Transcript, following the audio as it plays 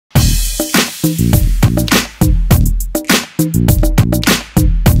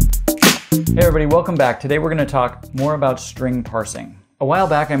welcome back. Today we're going to talk more about string parsing. A while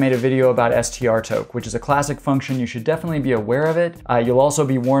back I made a video about strtok, which is a classic function. You should definitely be aware of it. You'll also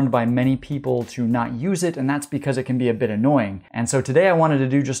be warned by many people to not use it, and that's because it can be a bit annoying. And so today I wanted to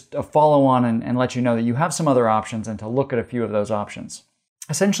do just a follow-on and let you know that you have some other options and to look at a few of those options.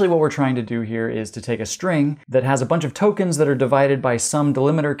 Essentially what we're trying to do here is to take a string that has a bunch of tokens that are divided by some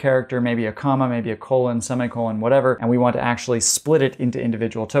delimiter character, maybe a comma, maybe a colon, semicolon, whatever, and we want to actually split it into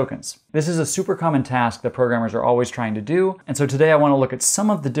individual tokens. This is a super common task that programmers are always trying to do, and so today I want to look at some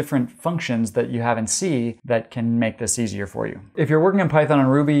of the different functions that you have in C that can make this easier for you. If you're working in Python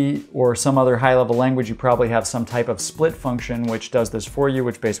and Ruby or some other high-level language, you probably have some type of split function which does this for you,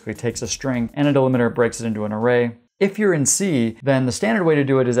 which basically takes a string and a delimiter, breaks it into an array. If you're in C, then the standard way to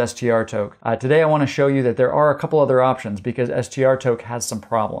do it is strtok. Today I want to show you that there are a couple other options because strtok has some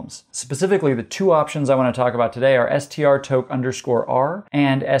problems. Specifically, the two options I want to talk about today are strtok_r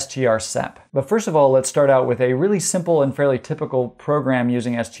and strsep. But first of all, let's start out with a really simple and fairly typical program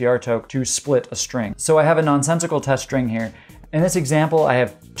using strtok to split a string. So I have a nonsensical test string here. In this example, I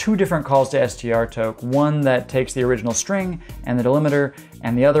have two different calls to strtok, one that takes the original string and the delimiter,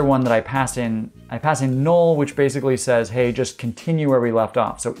 and the other one that I pass in null, which basically says, hey, just continue where we left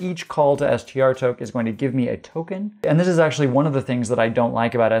off. So each call to strtok is going to give me a token. And this is actually one of the things that I don't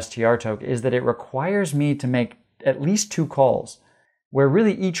like about strtok is that it requires me to make at least two calls, where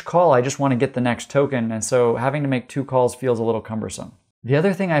really each call I just want to get the next token, and so having to make two calls feels a little cumbersome. The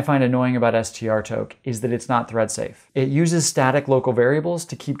other thing I find annoying about strtok is that it's not thread safe. It uses static local variables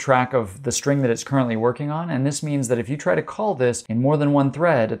to keep track of the string that it's currently working on, and this means that if you try to call this in more than one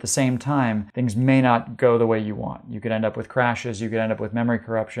thread at the same time, things may not go the way you want. You could end up with crashes, you could end up with memory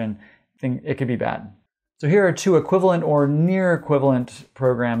corruption. It could be bad. So here are two equivalent or near equivalent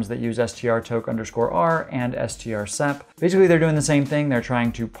programs that use strtok_r and strsep. Basically, they're doing the same thing. They're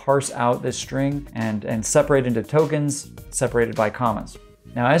trying to parse out this string and separate into tokens separated by commas.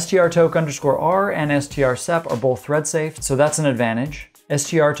 Now, strtok_r and strsep are both thread safe, so that's an advantage.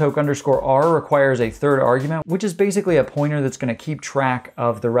 strtok_r requires a third argument, which is basically a pointer that's going to keep track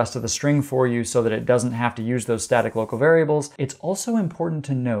of the rest of the string for you so that it doesn't have to use those static local variables. It's also important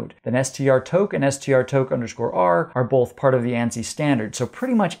to note that strtok and strtok_r are both part of the ANSI standard, so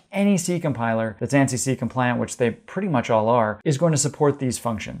pretty much any C compiler that's ANSI C compliant, which they pretty much all are, is going to support these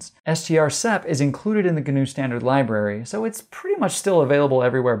functions. strsep is included in the GNU standard library, so it's pretty much still available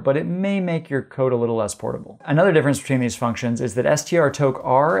everywhere, but it may make your code a little less portable. Another difference between these functions is that strtok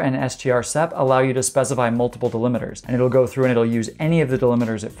R and strsep allow you to specify multiple delimiters, and it'll go through and it'll use any of the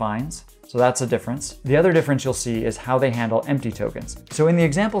delimiters it finds. So that's a difference. The other difference you'll see is how they handle empty tokens. So in the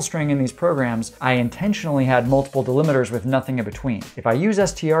example string in these programs, I intentionally had multiple delimiters with nothing in between. If I use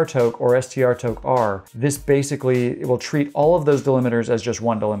strtok or strtok R, this basically will treat all of those delimiters as just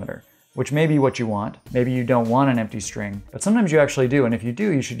one delimiter, which may be what you want. Maybe you don't want an empty string, but sometimes you actually do, and if you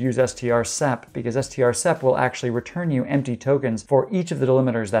do, you should use strsep, because strsep will actually return you empty tokens for each of the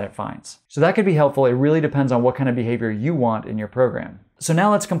delimiters that it finds. So that could be helpful. It really depends on what kind of behavior you want in your program. So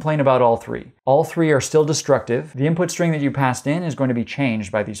now let's complain about all three. All three are still destructive. The input string that you passed in is going to be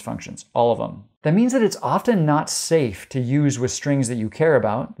changed by these functions, all of them. That means that it's often not safe to use with strings that you care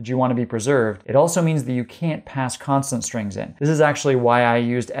about, that you want to be preserved. It also means that you can't pass constant strings in. This is actually why I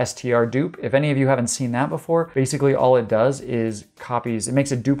used strdup. If any of you haven't seen that before, basically all it does is it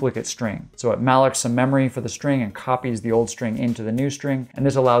makes a duplicate string. So it mallocs some memory for the string and copies the old string into the new string, and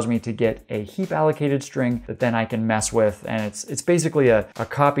this allows me to get a heap allocated string that then I can mess with, and it's basically a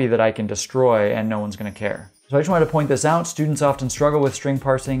copy that I can destroy and no one's going to care. So I just wanted to point this out. Students often struggle with string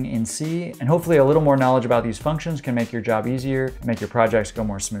parsing in C, and hopefully a little more knowledge about these functions can make your job easier, make your projects go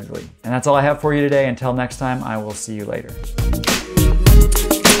more smoothly. And that's all I have for you today. Until next time, I will see you later.